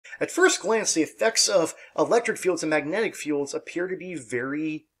At first glance, the effects of electric fields and magnetic fields appear to be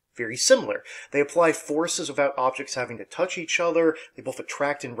very similar. They apply forces without objects having to touch each other, they both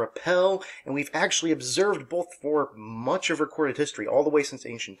attract and repel, and we've actually observed both for much of recorded history, all the way since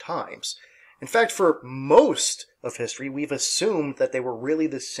ancient times. In fact, for most of history, we've assumed that they were really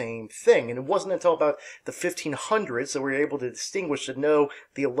the same thing, and it wasn't until about the 1500s that we were able to distinguish to know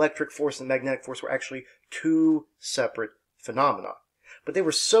the electric force and magnetic force were actually two separate phenomena. But they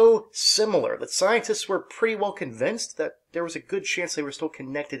were so similar that scientists were pretty well convinced that there was a good chance they were still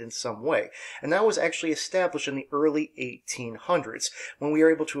connected in some way. And that was actually established in the early 1800s, when we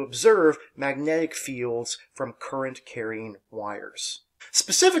were able to observe magnetic fields from current-carrying wires.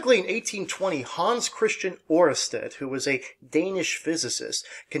 Specifically in 1820, Hans Christian Ørsted, who was a Danish physicist,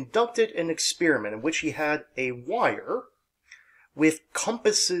 conducted an experiment in which he had a wire with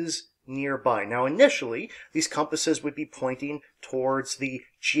compasses nearby. Now initially, these compasses would be pointing towards the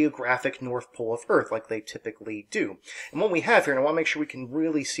geographic North Pole of Earth, like they typically do. And what we have here, and I want to make sure we can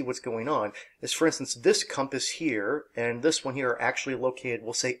really see what's going on, is for instance, this compass here and this one here are actually located,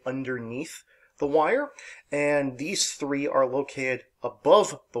 we'll say, underneath the wire, and these three are located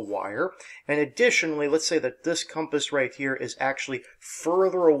above the wire. And additionally, let's say that this compass right here is actually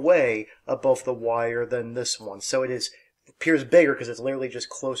further away above the wire than this one. So it appears bigger because it's literally just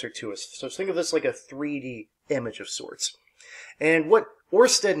closer to us. So think of this like a 3D image of sorts. And what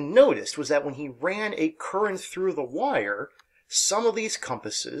Ørsted noticed was that when he ran a current through the wire, some of these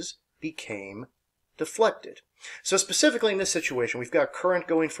compasses became deflected. So specifically in this situation, we've got current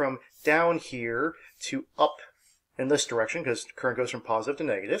going from down here to up in this direction, because current goes from positive to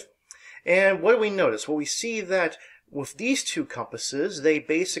negative. And what do we notice? Well, we see that with these two compasses, they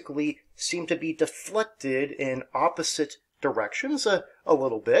basically seem to be deflected in opposite directions a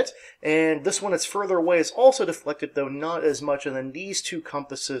little bit. And this one that's further away is also deflected, though not as much. And then these two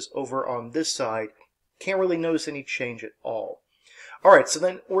compasses over on this side can't really notice any change at all. Alright, so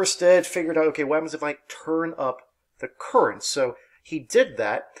then Ørsted figured out, okay, what happens if I turn up the current? So he did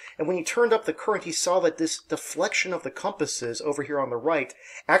that, and when he turned up the current, he saw that this deflection of the compasses over here on the right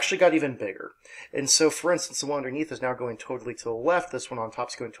actually got even bigger. And so, for instance, the one underneath is now going totally to the left, this one on top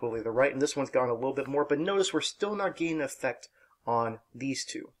is going totally to the right, and this one's gone a little bit more, but notice we're still not getting an effect on these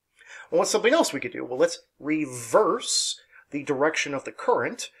two. Well, what's something else we could do? Well, let's reverse the direction of the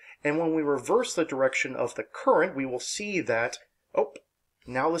current, and when we reverse the direction of the current, we will see that, oh,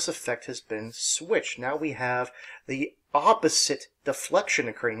 now this effect has been switched. Now we have the opposite deflection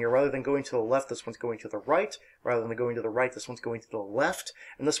occurring here. Rather than going to the left, this one's going to the right. Rather than going to the right, this one's going to the left.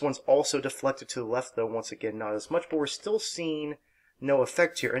 And this one's also deflected to the left, though once again not as much, but we're still seeing no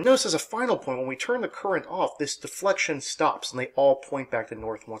effect here. And notice as a final point, when we turn the current off, this deflection stops and they all point back to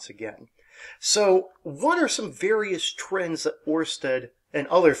north once again. So what are some various trends that Ørsted, and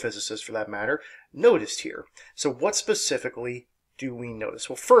other physicists for that matter, noticed here? So what specifically do we notice?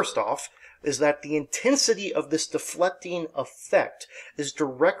 Well, first off, is that the intensity of this deflecting effect is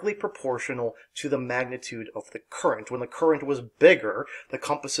directly proportional to the magnitude of the current. When the current was bigger, the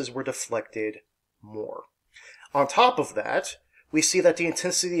compasses were deflected more. On top of that, we see that the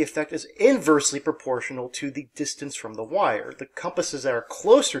intensity of the effect is inversely proportional to the distance from the wire. The compasses that are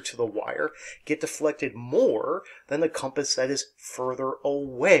closer to the wire get deflected more than the compass that is further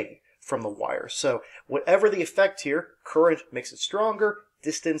away from the wire. So whatever the effect here, current makes it stronger,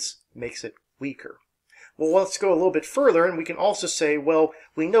 distance makes it weaker. Well, let's go a little bit further, and we can also say, well,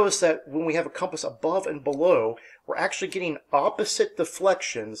 we notice that when we have a compass above and below, we're actually getting opposite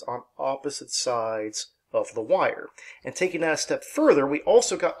deflections on opposite sides of the wire. And taking that a step further, we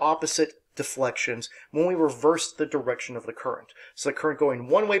also got opposite deflections when we reversed the direction of the current. So the current going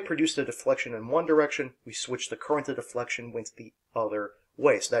one way produced a deflection in one direction, we switched the current to deflection went the other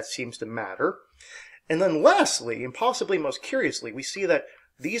way. So that seems to matter. And then lastly, and possibly most curiously, we see that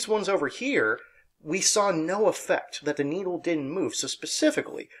these ones over here, we saw no effect, that the needle didn't move. So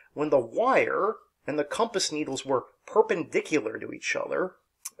specifically, when the wire and the compass needles were perpendicular to each other,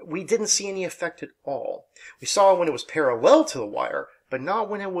 we didn't see any effect at all. We saw when it was parallel to the wire, but not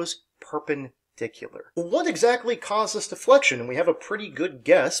when it was perpendicular. Well, what exactly caused this deflection? And we have a pretty good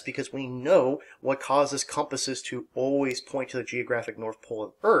guess because we know what causes compasses to always point to the geographic North Pole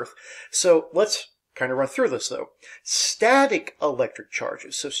of Earth. So let's kind of run through this though. Static electric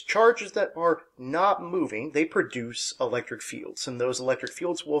charges, so charges that are not moving, they produce electric fields, and those electric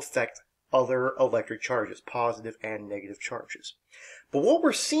fields will affect other electric charges, positive and negative charges. But what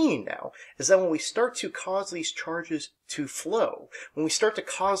we're seeing now is that when we start to cause these charges to flow, when we start to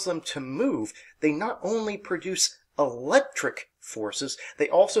cause them to move, they not only produce electric forces, they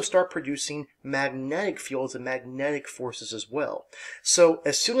also start producing magnetic fields and magnetic forces as well. So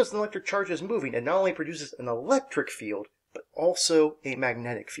as soon as an electric charge is moving, it not only produces an electric field, but also a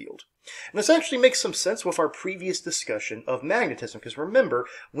magnetic field. And this actually makes some sense with our previous discussion of magnetism, because remember,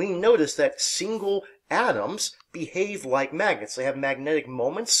 we noticed that single atoms behave like magnets. They have magnetic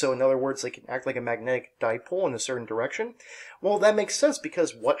moments, so in other words, they can act like a magnetic dipole in a certain direction. Well, that makes sense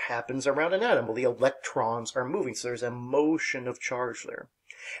because what happens around an atom? Well, the electrons are moving, so there's a motion of charge there.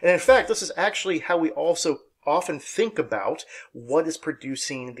 And in fact, this is actually how we also often think about what is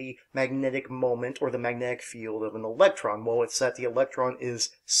producing the magnetic moment or the magnetic field of an electron. Well, it's that the electron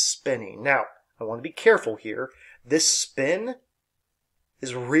is spinning. Now, I want to be careful here. This spin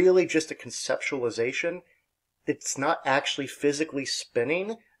is really just a conceptualization. It's not actually physically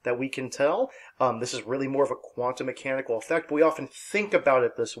spinning that we can tell. This is really more of a quantum mechanical effect, but we often think about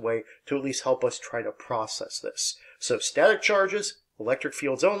it this way to at least help us try to process this. So static charges, electric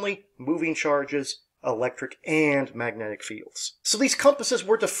fields only, moving charges, electric and magnetic fields. So these compasses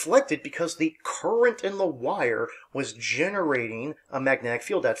were deflected because the current in the wire was generating a magnetic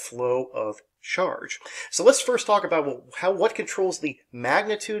field, that flow of charge. So let's first talk about what controls the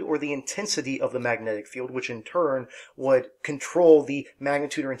magnitude or the intensity of the magnetic field, which in turn would control the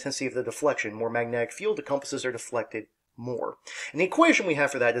magnitude or intensity of the deflection. More magnetic field, the compasses are deflected more. And the equation we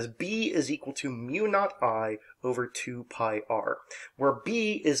have for that is B is equal to mu naught I over 2 pi r, where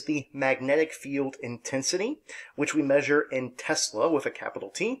B is the magnetic field intensity, which we measure in Tesla with a capital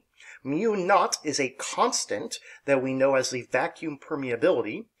T. Mu naught is a constant that we know as the vacuum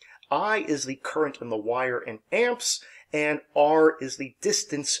permeability. I is the current in the wire in amps, and R is the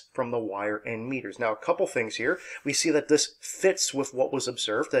distance from the wire in meters. Now, a couple things here. We see that this fits with what was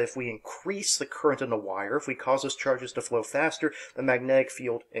observed, that if we increase the current in the wire, if we cause those charges to flow faster, the magnetic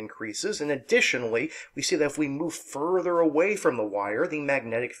field increases. And additionally, we see that if we move further away from the wire, the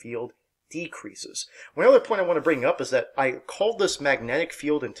magnetic field decreases. One other point I want to bring up is that I called this magnetic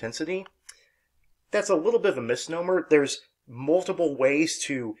field intensity. That's a little bit of a misnomer. There's multiple ways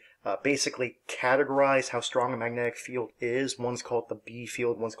to basically categorize how strong a magnetic field is. One's called the B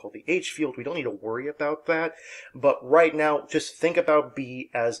field, one's called the H field. We don't need to worry about that. But right now, just think about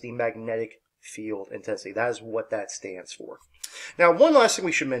B as the magnetic field intensity. That is what that stands for. Now, one last thing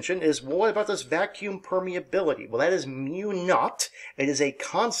we should mention is, well, what about this vacuum permeability? Well, that is mu naught. It is a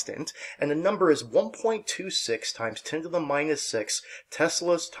constant, and the number is 1.26 times 10 to the minus 6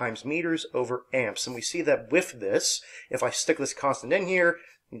 teslas times meters over amps. And we see that with this, if I stick this constant in here,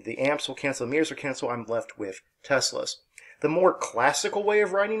 the amps will cancel, the meters will cancel, I'm left with teslas. The more classical way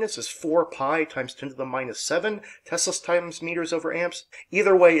of writing this is 4 pi times 10 to the minus 7 teslas times meters over amps.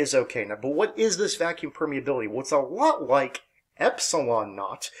 Either way is okay. Now, but what is this vacuum permeability? Well, it's a lot like epsilon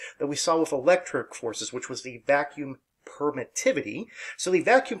naught that we saw with electric forces, which was the vacuum permittivity. So the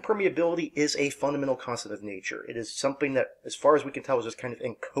vacuum permeability is a fundamental constant of nature. It is something that, as far as we can tell, is just kind of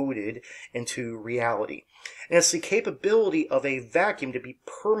encoded into reality. And it's the capability of a vacuum to be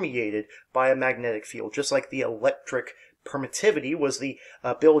permeated by a magnetic field, just like the electric permittivity was the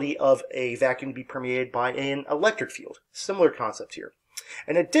ability of a vacuum to be permeated by an electric field. Similar concept here.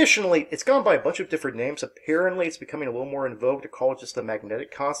 And additionally, it's gone by a bunch of different names. Apparently, it's becoming a little more in vogue to call it just the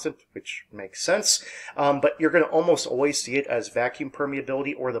magnetic constant, which makes sense. But you're going to almost always see it as vacuum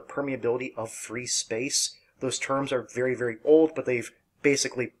permeability or the permeability of free space. Those terms are very, very old, but they've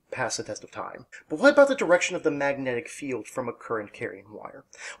basically passed the test of time. But what about the direction of the magnetic field from a current carrying wire?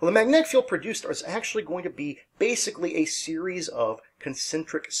 Well, the magnetic field produced is actually going to be basically a series of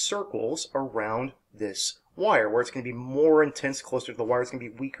concentric circles around this wire, where it's going to be more intense closer to the wire. It's going to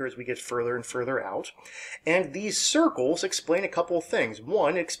be weaker as we get further and further out. And these circles explain a couple of things.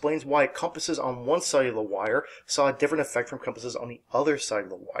 One, it explains why compasses on one side of the wire saw a different effect from compasses on the other side of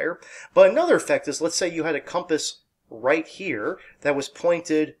the wire. But another effect is, let's say you had a compass right here that was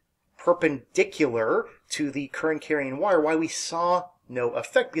pointed perpendicular to the current carrying wire, why we saw no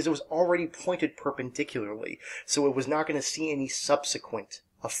effect, because it was already pointed perpendicularly. So it was not going to see any subsequent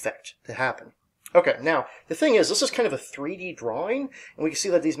effect to happen. Okay, now, the thing is, this is kind of a 3D drawing, and we can see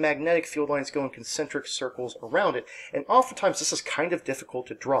that these magnetic field lines go in concentric circles around it, and oftentimes this is kind of difficult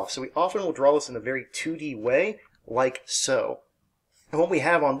to draw, so we often will draw this in a very 2D way, like so. And what we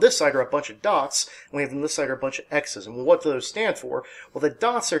have on this side are a bunch of dots, and we have on this side are a bunch of X's. And what do those stand for? Well, the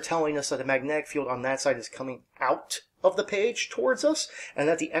dots are telling us that the magnetic field on that side is coming out of the page towards us, and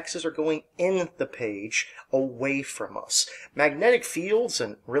that the X's are going in the page away from us. Magnetic fields,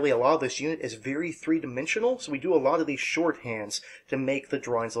 and really a lot of this unit, is very three-dimensional, so we do a lot of these shorthands to make the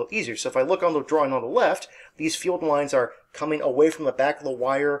drawings a little easier. So if I look on the drawing on the left, these field lines are coming away from the back of the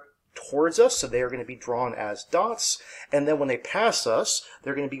wire towards us, so they are going to be drawn as dots. And then when they pass us,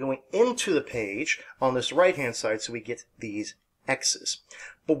 they're going to be going into the page on this right-hand side, so we get these X's.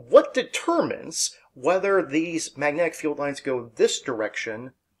 But what determines whether these magnetic field lines go this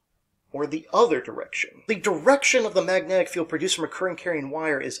direction or the other direction? The direction of the magnetic field produced from a current carrying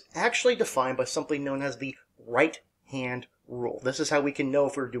wire is actually defined by something known as the right-hand rule. This is how we can know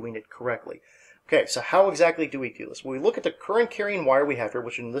if we're doing it correctly. Okay, so how exactly do we do this? Well, we look at the current carrying wire we have here,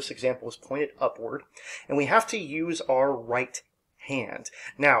 which in this example is pointed upward, and we have to use our right hand.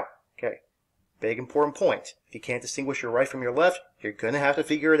 Now, okay, big important point. If you can't distinguish your right from your left, you're going to have to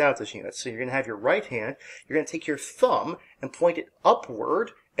figure it out this unit. So you're going to have your right hand, you're going to take your thumb and point it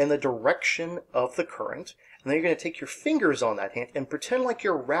upward in the direction of the current, and then you're going to take your fingers on that hand and pretend like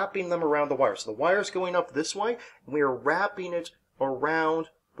you're wrapping them around the wire. So the wire is going up this way, and we are wrapping it around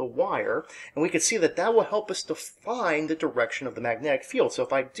the wire, and we can see that that will help us define the direction of the magnetic field. So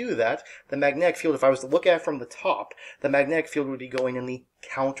if I do that, the magnetic field, if I was to look at it from the top, the magnetic field would be going in the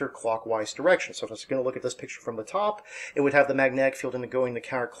counterclockwise direction. So if I was going to look at this picture from the top, it would have the magnetic field going the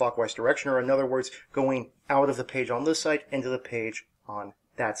counterclockwise direction, or in other words, going out of the page on this side into the page on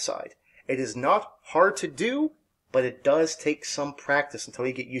that side. It is not hard to do, but it does take some practice until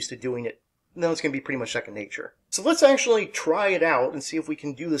you get used to doing it. Then it's going to be pretty much second nature. So let's actually try it out and see if we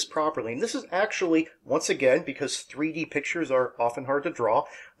can do this properly. And this is actually, once again, because 3D pictures are often hard to draw,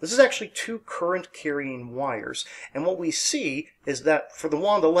 this is actually two current carrying wires. And what we see is that for the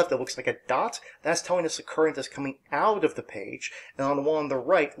one on the left that looks like a dot, that's telling us the current is coming out of the page. And on the one on the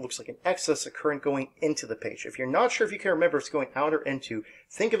right, it looks like an X, that's the current going into the page. If you're not sure if you can remember if it's going out or into,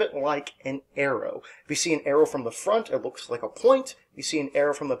 think of it like an arrow. If you see an arrow from the front, it looks like a point. If you see an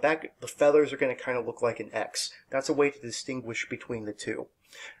arrow from the back, the feathers are going to kind of look like an X. That's a way to distinguish between the two.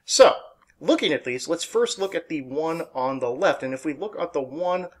 So, looking at these, let's first look at the one on the left. And if we look at the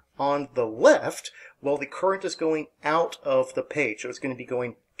one on the left, well, the current is going out of the page. So it's going to be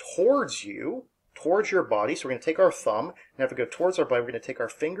going towards you, towards your body. So we're going to take our thumb, and if we go towards our body, we're going to take our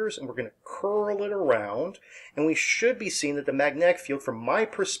fingers, and we're going to curl it around. And we should be seeing that the magnetic field, from my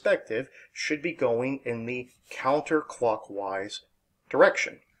perspective, should be going in the counterclockwise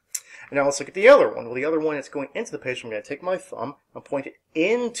direction. And now let's look at the other one. Well, the other one is going into the page. I'm going to take my thumb and point it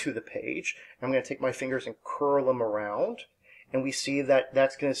into the page. And I'm going to take my fingers and curl them around. And we see that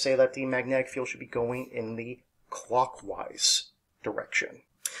that's going to say that the magnetic field should be going in the clockwise direction.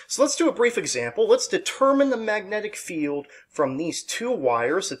 So let's do a brief example. Let's determine the magnetic field from these two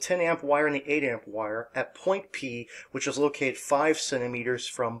wires, the 10 amp wire and the 8 amp wire, at point P, which is located 5 centimeters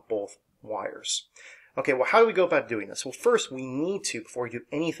from both wires. Okay, well, how do we go about doing this? Well, first, we need to, before we do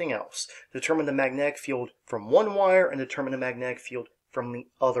anything else, determine the magnetic field from one wire and determine the magnetic field from the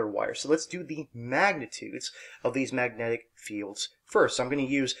other wire. So let's do the magnitudes of these magnetic fields first. So I'm going to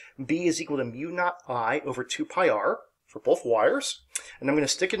use B is equal to mu naught I over 2 pi r for both wires. And I'm going to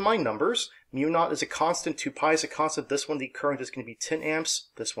stick in my numbers. Mu naught is a constant, 2 pi is a constant. This one, the current is going to be 10 amps.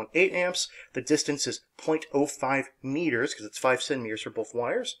 This one, 8 amps. The distance is 0.05 meters because it's 5 centimeters for both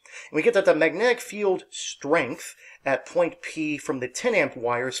wires. And we get that the magnetic field strength at point P from the 10 amp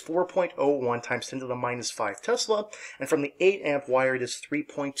wire is 4.01 times 10 to the minus 5 Tesla. And from the 8 amp wire, it is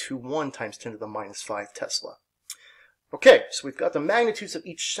 3.21 times 10 to the minus 5 Tesla. Okay, so we've got the magnitudes of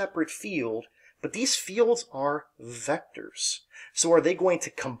each separate field, but these fields are vectors. So are they going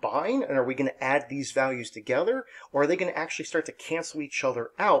to combine, and are we going to add these values together, or are they going to actually start to cancel each other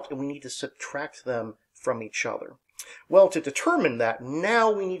out, and we need to subtract them from each other? Well, to determine that,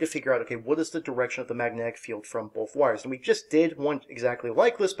 now we need to figure out, okay, what is the direction of the magnetic field from both wires? And we just did one exactly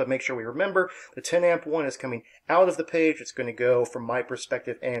like this, but make sure we remember the 10 amp one is coming out of the page. It's going to go, from my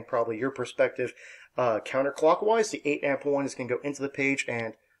perspective and probably your perspective, counterclockwise. The 8 amp one is going to go into the page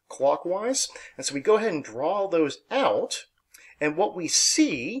and clockwise. And so we go ahead and draw those out. And what we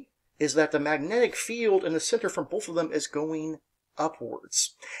see is that the magnetic field in the center from both of them is going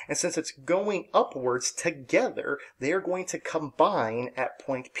upwards. And since it's going upwards together, they are going to combine at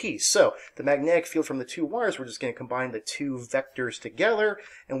point P. So the magnetic field from the two wires, we're just going to combine the two vectors together,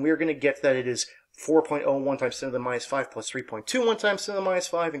 and we're going to get that it is 4.01 times 10 to the minus 5 plus 3.21 times 10 to the minus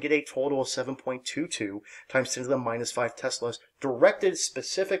 5, and get a total of 7.22 times 10 to the minus 5 Teslas directed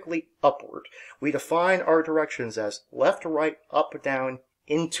specifically upward. We define our directions as left, right, up, down,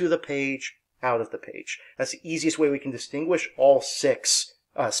 into the page, out of the page. That's the easiest way we can distinguish all 6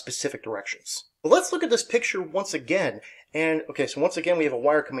 specific directions. Well, let's look at this picture once again. And okay, so once again we have a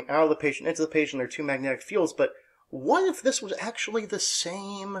wire coming out of the page and into the page, and there are two magnetic fields. But what if this was actually the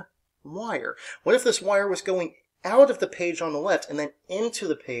same wire? What if this wire was going out of the page on the left and then into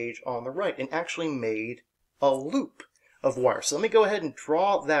the page on the right and actually made a loop? of wire. So let me go ahead and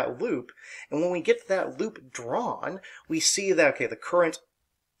draw that loop. And when we get that loop drawn, we see that, okay, the current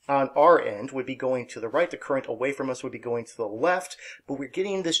on our end would be going to the right, the current away from us would be going to the left, but we're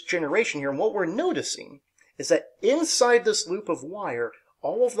getting this generation here, and what we're noticing is that inside this loop of wire,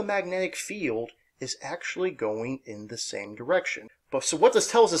 all of the magnetic field is actually going in the same direction. So what this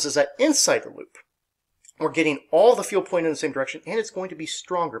tells us is that inside the loop, we're getting all the field pointing in the same direction, and it's going to be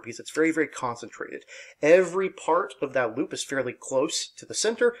stronger because it's very, very concentrated. Every part of that loop is fairly close to the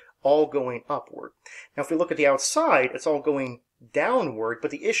center, all going upward. Now, if we look at the outside, it's all going downward, but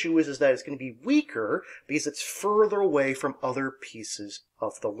the issue is that it's going to be weaker because it's further away from other pieces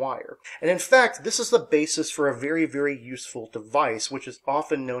of the wire. And in fact, this is the basis for a very, very useful device, which is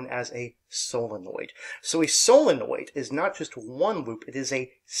often known as a solenoid. So a solenoid is not just one loop, it is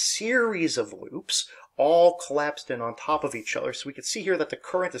a series of loops, all collapsed in on top of each other. So we can see here that the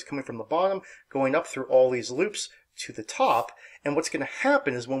current is coming from the bottom, going up through all these loops to the top. And what's going to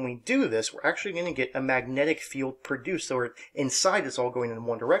happen is when we do this, we're actually going to get a magnetic field produced. So inside it's all going in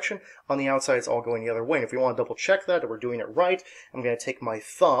one direction, on the outside it's all going the other way. And if we want to double check that we're doing it right, I'm going to take my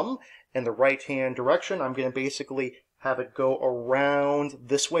thumb in the right hand direction. I'm going to basically have it go around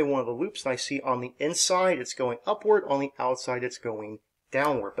this way, one of the loops, and I see on the inside it's going upward, on the outside it's going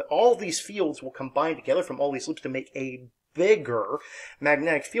downward. But all these fields will combine together from all these loops to make a bigger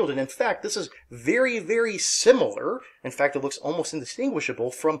magnetic field. And in fact, this is very, very similar. In fact, it looks almost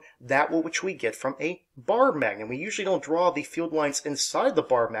indistinguishable from that which we get from a bar magnet. We usually don't draw the field lines inside the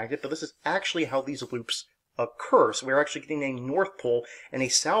bar magnet, but this is actually how these loops occur. So we're actually getting a north pole and a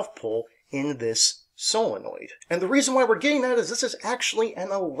south pole in this solenoid. And the reason why we're getting that is this is actually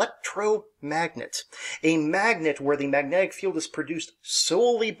an electromagnet. A magnet where the magnetic field is produced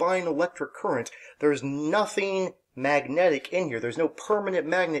solely by an electric current. There's nothing magnetic in here. There's no permanent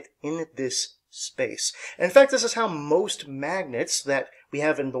magnet in this space. And in fact, this is how most magnets that we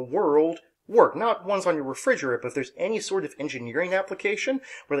have in the world work. Not ones on your refrigerator, but if there's any sort of engineering application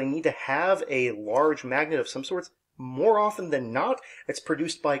where they need to have a large magnet of some sort, more often than not, it's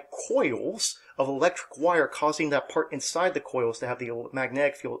produced by coils of electric wire, causing that part inside the coils to have the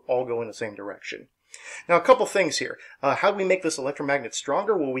magnetic field all go in the same direction. Now, a couple things here. How do we make this electromagnet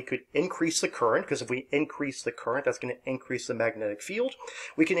stronger? Well, we could increase the current, because if we increase the current, that's going to increase the magnetic field.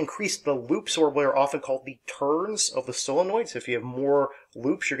 We can increase the loops, or what are often called the turns of the solenoid. So if you have more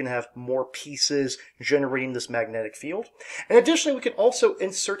loops, you're going to have more pieces generating this magnetic field. And additionally, we can also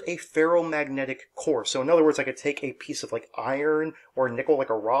insert a ferromagnetic core. So in other words, I could take a piece of like iron or nickel, like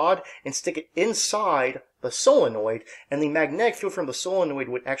a rod, and stick it inside the solenoid, and the magnetic field from the solenoid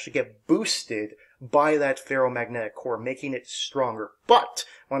would actually get boosted by that ferromagnetic core, making it stronger. But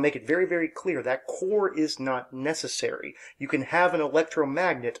I want to make it very, very clear, that core is not necessary. You can have an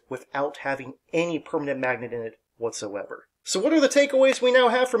electromagnet without having any permanent magnet in it whatsoever. So what are the takeaways we now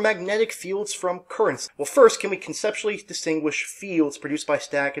have for magnetic fields from currents? Well, first, can we conceptually distinguish fields produced by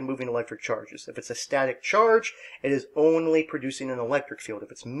static and moving electric charges? If it's a static charge, it is only producing an electric field. If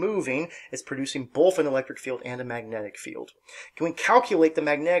it's moving, it's producing both an electric field and a magnetic field. Can we calculate the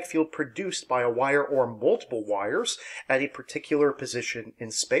magnetic field produced by a wire or multiple wires at a particular position in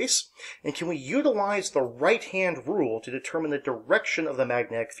space? And can we utilize the right-hand rule to determine the direction of the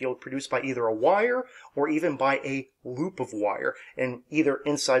magnetic field produced by either a wire or even by a loop of wire, and either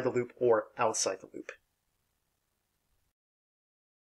inside the loop or outside the loop?